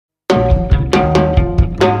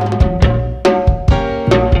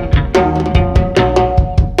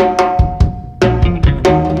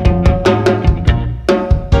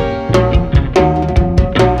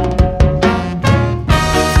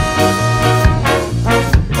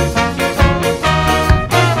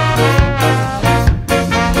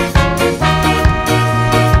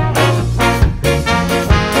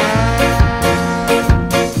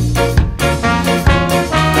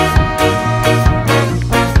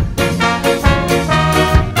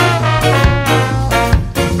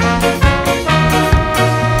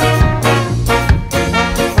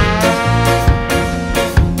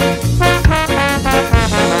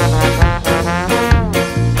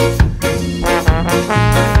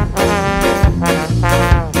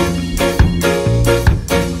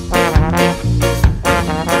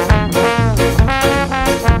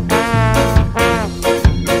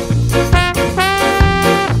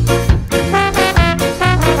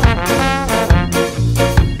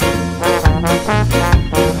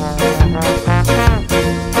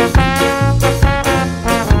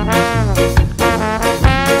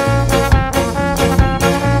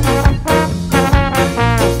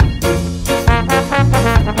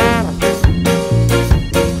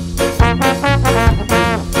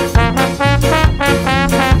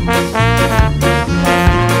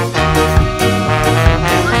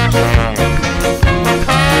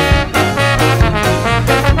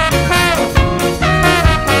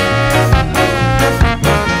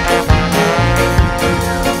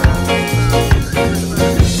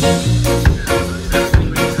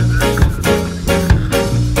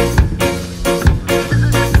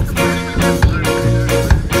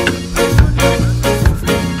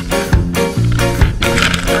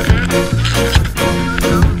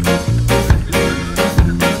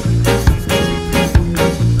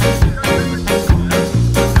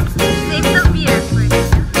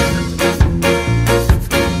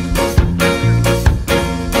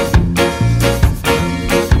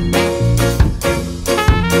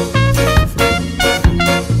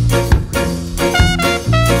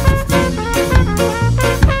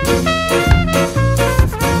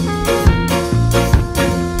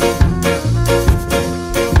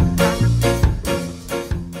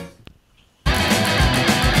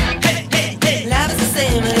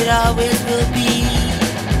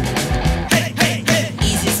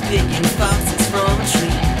catching foxes from a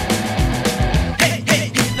tree.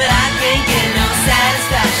 But I can't get no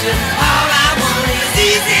satisfaction. All I want is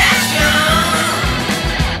easy action.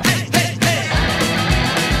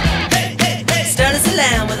 Stutters a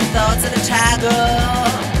lamb with the thoughts of a tiger.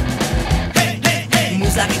 He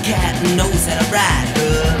moves like a cat and knows how to ride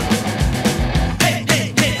her. I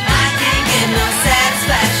can't get no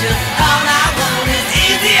satisfaction. All I want is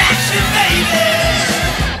easy action, baby.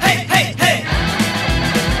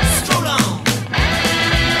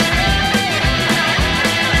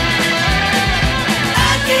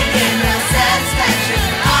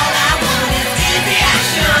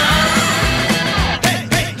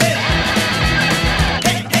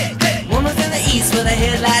 With a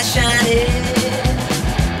headlight shining,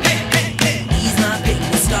 ease my pain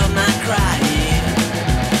and start my crying.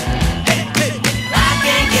 I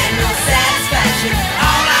can't get no satisfaction.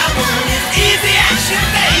 All I want is easy action,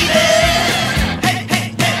 baby.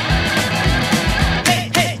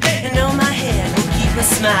 And on my head will keep me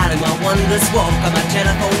smiling, my wondrous walk on my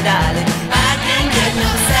telephone dialing. I can't get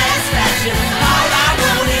no satisfaction. All I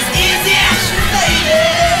want is easy action, baby.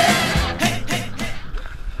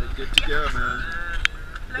 Good to go, man.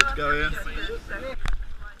 Good to go, yeah.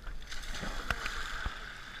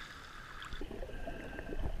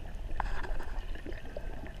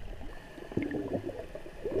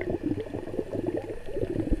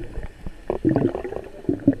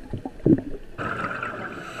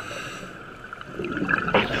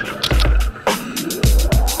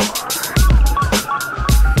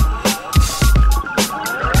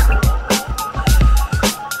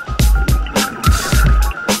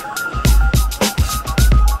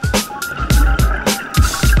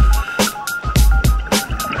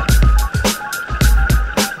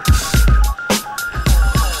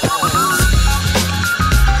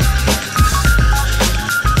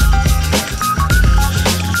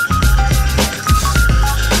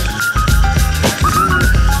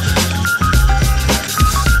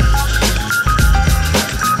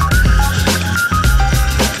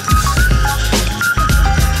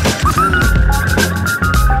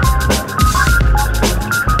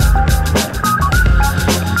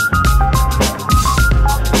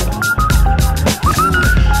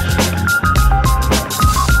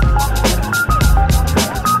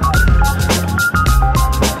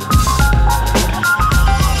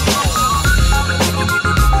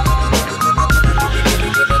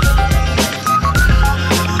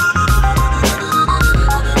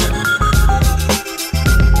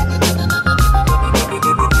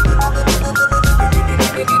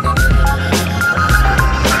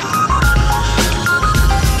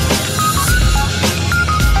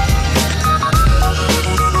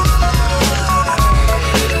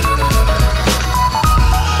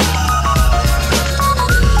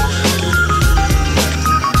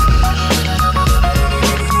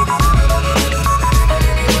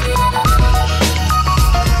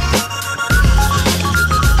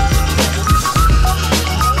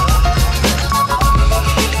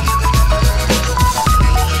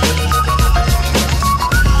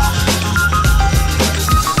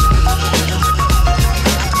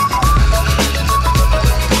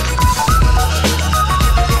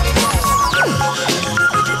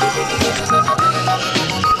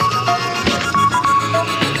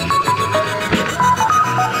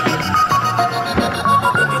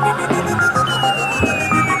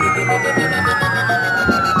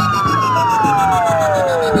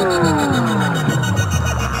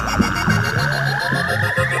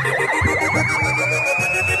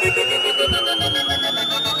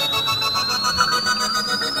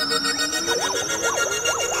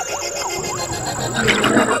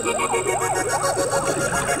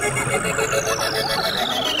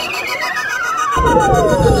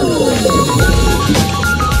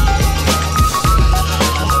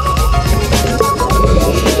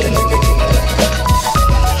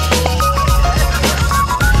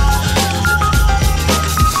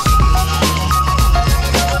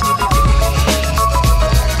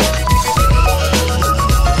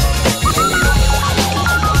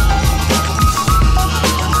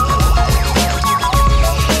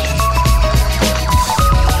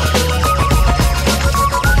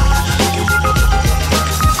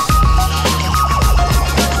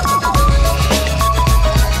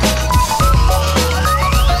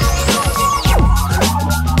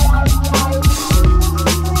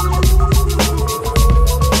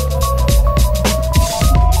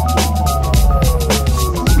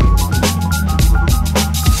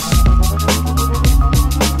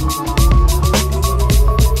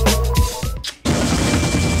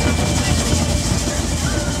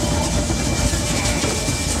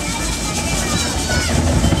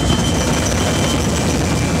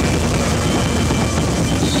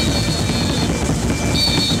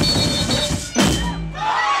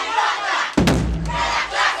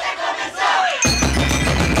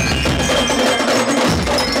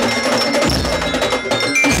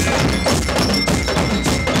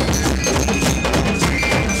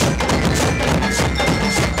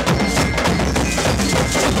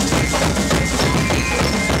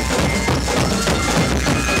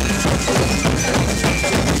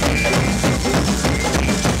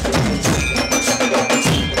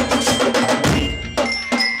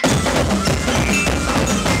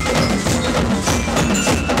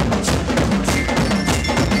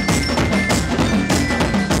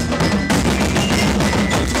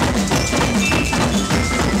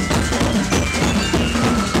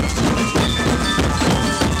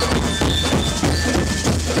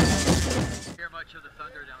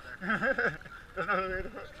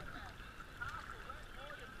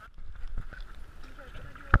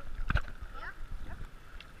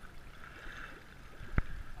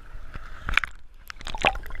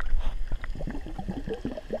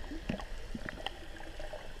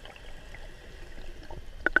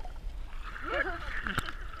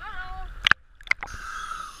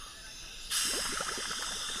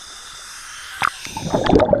 I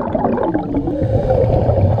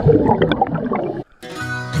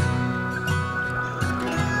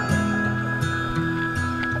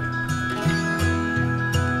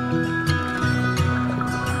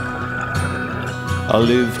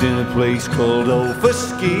lived in a place called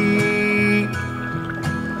Overski,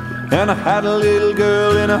 and I had a little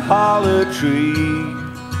girl in a holler tree.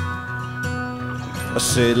 I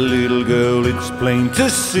said, little girl, it's plain to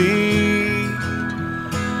see,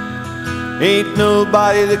 ain't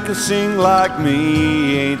nobody that can sing like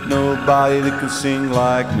me, ain't nobody that can sing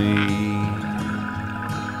like me.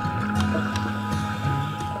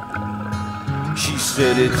 She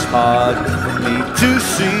said, it's hard for me to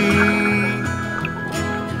see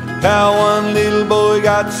how one little boy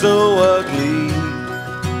got so ugly.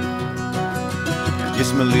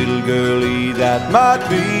 Yes, my little girlie, that might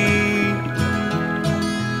be,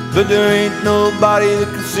 but there ain't nobody that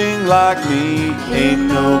can sing like me, ain't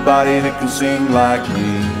nobody that can sing like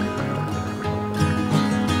me.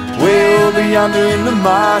 Way over yonder in the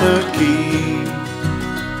minor key,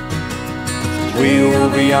 way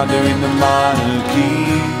over yonder in the minor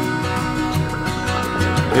key,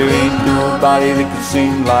 there ain't nobody that can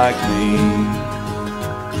sing like me.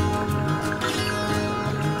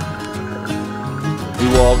 We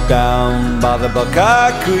walked down by the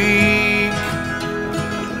Buckeye Creek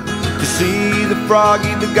to see the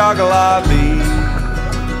froggy, the goggle-eyed bee,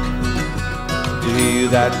 to hear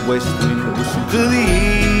that west wind whistle to the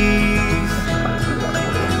east.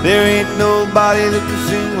 There ain't nobody that can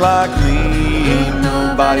sing like me, ain't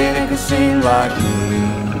nobody that can sing like me.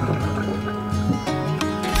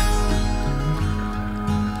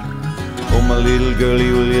 Oh, my little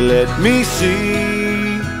girlie, will you let me see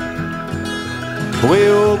way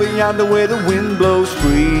over yonder where the wind blows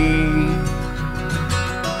free?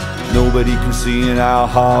 Nobody can see in our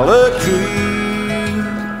holler tree,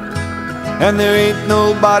 and there ain't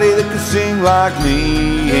nobody that can sing like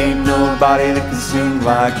me, ain't nobody that can sing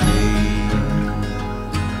like me.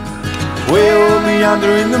 Way over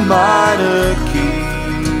yonder in the minor key,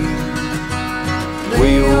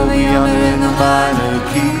 way over yonder in the minor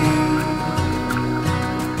key,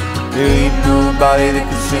 there ain't nobody that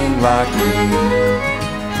can sing like me.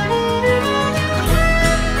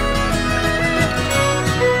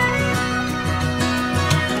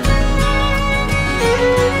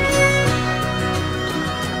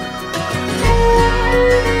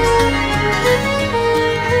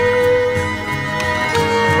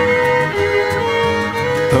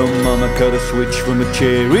 Her mama cut a switch from a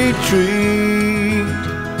cherry tree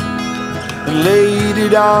and laid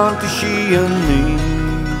it on to she and me.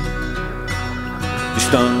 It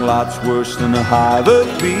stung lots worse than a hive of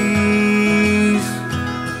bees,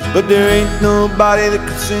 but there ain't nobody that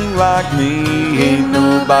can sing like me, ain't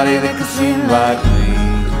nobody that can sing like me.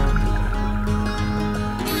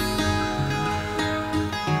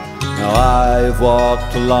 Now I've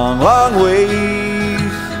walked a long, long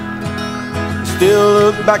ways, still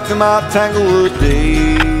look back to my Tanglewood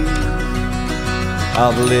days.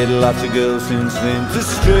 I've led lots of girls since then to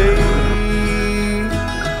stray,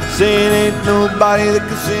 saying ain't nobody that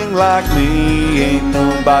can sing like me, ain't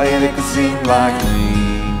nobody that can sing like me.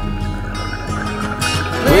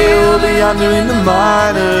 Way over yonder in the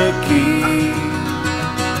minor key,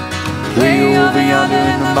 way over yonder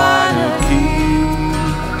in the minor key,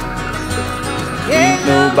 ain't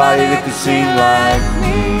nobody that can sing like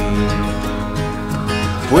me.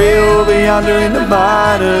 Way over yonder in the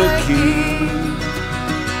minor key,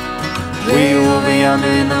 way over yonder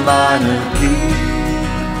in the minor key,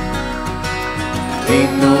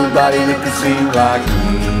 ain't nobody that can sing like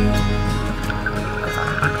me,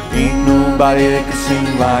 ain't nobody that can sing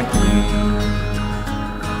like me.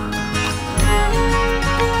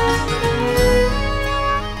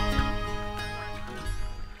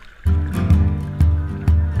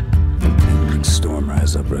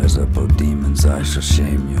 Rise up, oh demons, I shall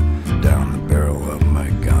shame you. Down the barrel of my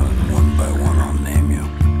gun, one by one I'll name you.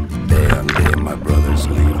 Day on day my brothers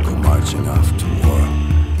leave, go marching off to war,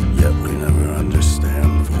 yet we never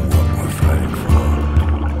understand for what we're fighting for.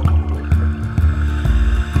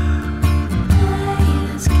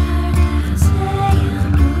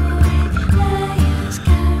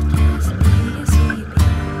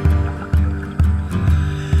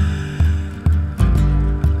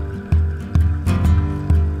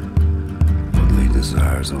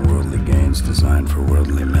 And worldly gains designed for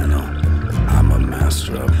worldly men. I'm a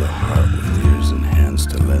master of the heart with ears and hands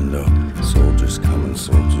to lend. Soldiers come and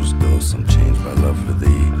soldiers go, some changed by love for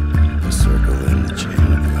thee. A circle in the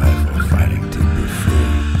chain of life, all fighting to be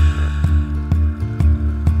free.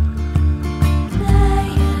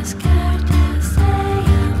 Day is scared to say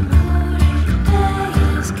I'm bored.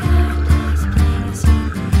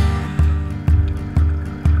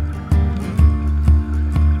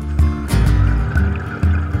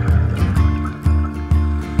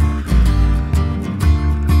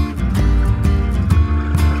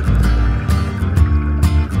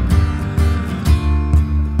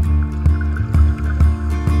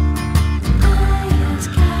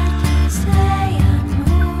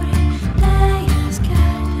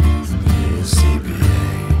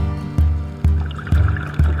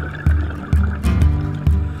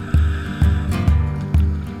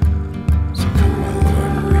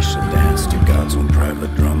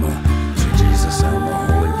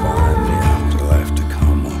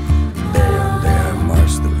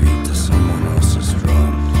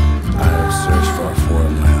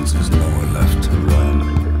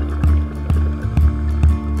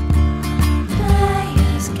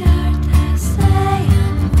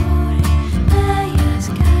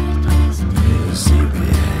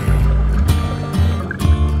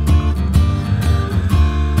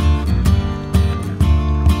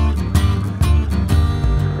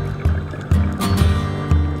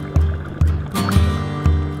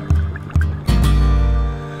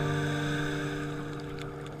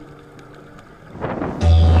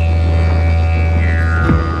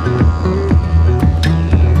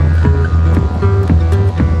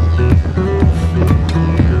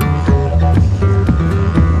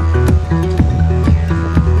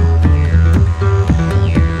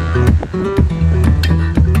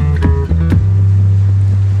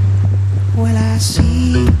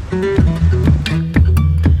 see.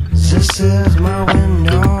 This is my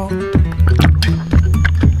window.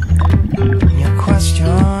 Your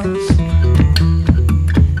questions,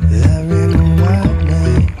 they're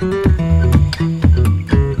reminding.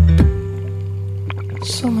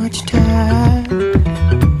 So much time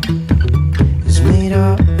is made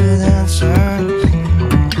up with answers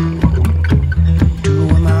to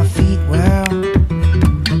where my feet well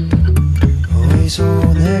always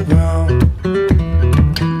hold their ground.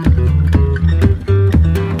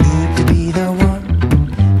 Need to be the one,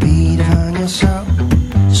 redefine yourself,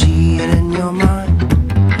 see it in your mind.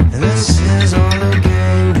 This is all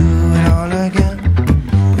again, do it all again.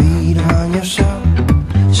 Redefine yourself,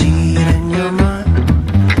 see it in your mind.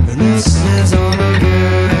 This is all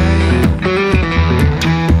again.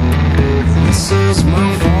 This is my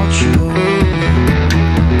fortune.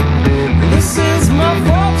 This is my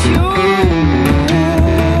fortune.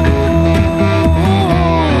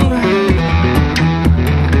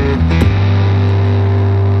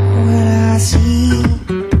 What I see,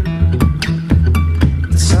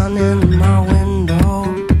 the sun in my window,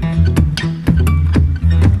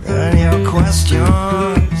 and your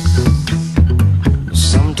questions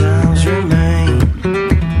sometimes remain.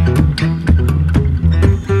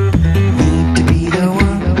 Need to be the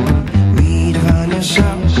one, redefine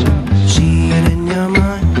yourself, see it in your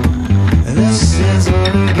mind. This is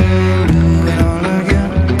all again, do it all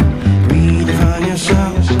again. Redefine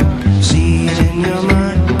yourself, see it in your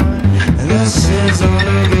mind. This is all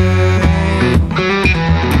again.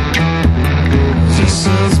 This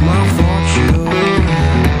is my fortune.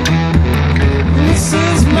 This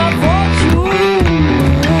is my fortune.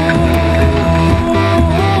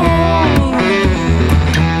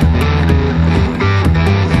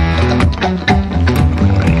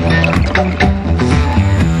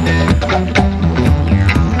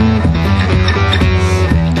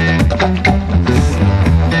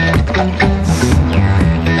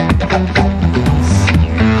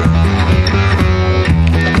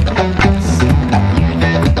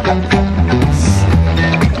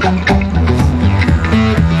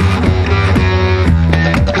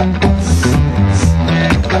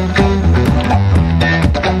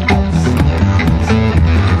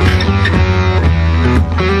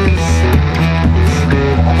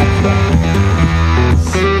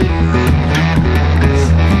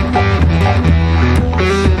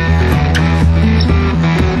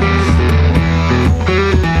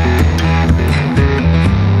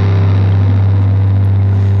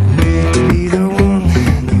 Need to be the one,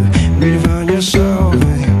 you redefine